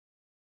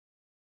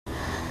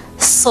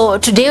So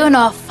today on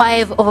our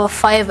 5 over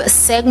 5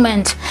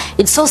 segment,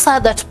 it's so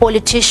sad that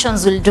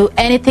politicians will do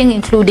anything,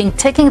 including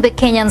taking the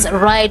Kenyans'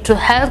 right to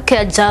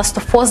healthcare, just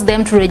to force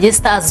them to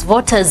register as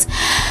voters.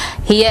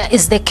 Here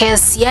is the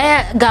case.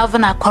 Yaya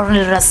Governor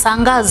Colonel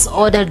Rasanga'S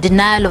ordered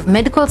denial of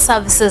medical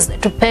services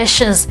to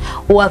patients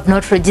who have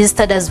not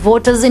registered as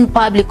voters in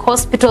public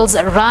hospitals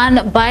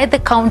run by the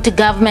county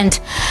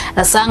government.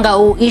 Rasanga,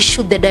 who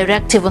issued the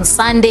directive on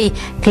Sunday,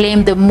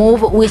 claimed the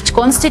move, which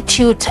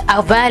constitutes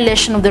a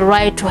violation of the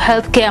right to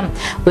healthcare,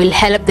 will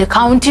help the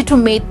county to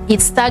meet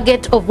its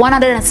target of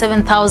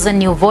 107,000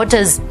 new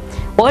voters.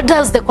 What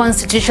does the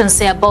Constitution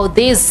say about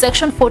this?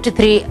 Section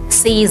 43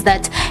 says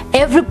that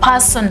every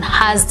person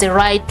has the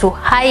right to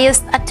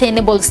highest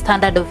attainable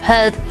standard of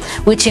health,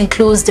 which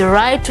includes the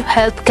right to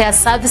healthcare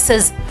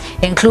services,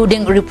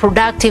 including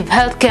reproductive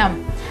healthcare.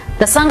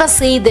 Rasanga'S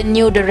said the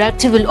new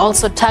directive will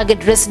also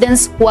target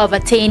residents who have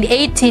attained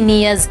 18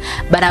 years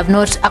but have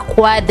not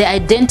acquired their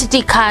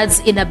identity cards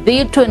in a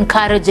bid to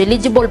encourage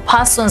eligible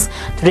persons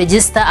to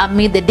register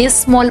amid the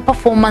dismal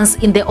performance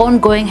in the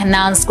ongoing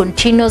announced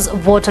continuous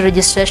voter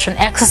registration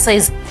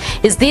exercise.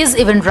 Is this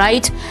even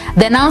right?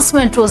 The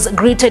announcement was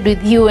greeted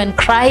with hue and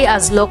cry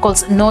as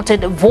locals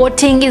noted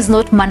voting is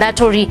not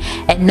mandatory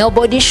and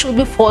nobody should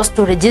be forced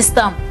to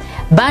register.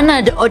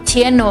 Bernard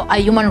Otieno, a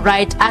human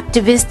rights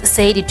activist,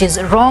 said it is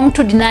wrong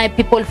to deny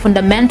people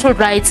fundamental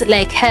rights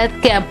like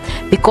healthcare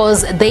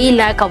because they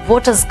lack a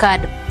voter's card.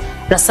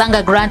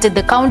 Rasanga granted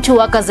the county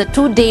workers a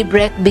 2-day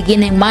break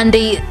beginning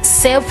Monday,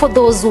 save for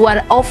those who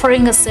are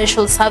offering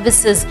essential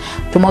services,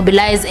 to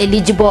mobilize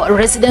eligible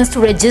residents to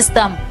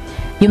register.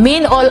 You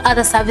mean all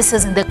other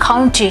services in the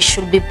county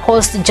should be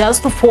paused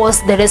just to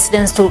force the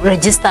residents to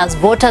register as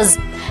voters?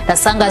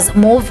 Rasanga'S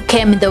move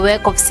came in the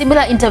wake of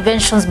similar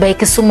interventions by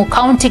Kisumu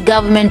County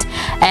government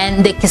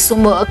and the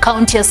Kisumu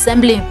County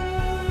Assembly.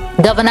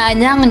 Governor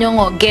Anyang'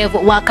 Nyong'o gave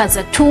workers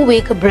a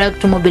 2-week break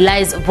to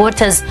mobilize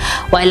voters,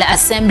 while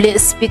Assembly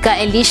Speaker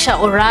Elisha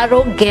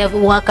Oraro gave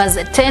workers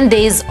 10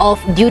 days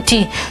off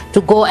duty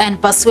to go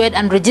and persuade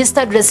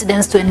unregistered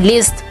residents to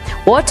enlist.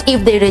 What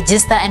if they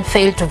register and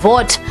fail to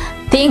vote?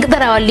 Think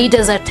that our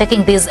leaders are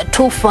taking this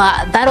too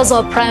far. That was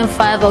our prime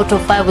 5 out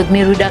of 5 with me,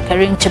 Rida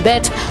Karim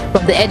Chebet,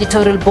 from the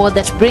editorial board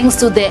that brings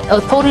to the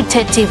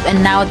authoritative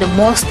and now the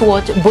most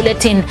watched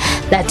bulletin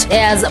that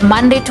airs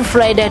Monday to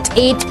Friday at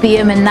 8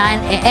 p.m. and 9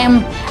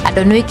 a.m. and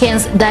on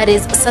weekends, that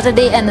is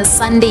Saturday and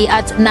Sunday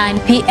at 9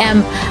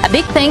 p.m. A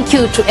big thank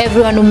you to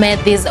everyone who made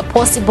this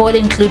possible,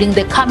 including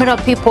the camera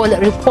people,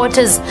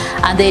 reporters,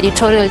 and the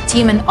editorial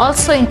team, and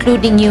also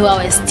including you,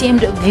 our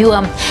esteemed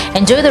viewer.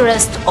 Enjoy the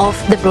rest of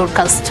the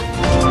broadcast.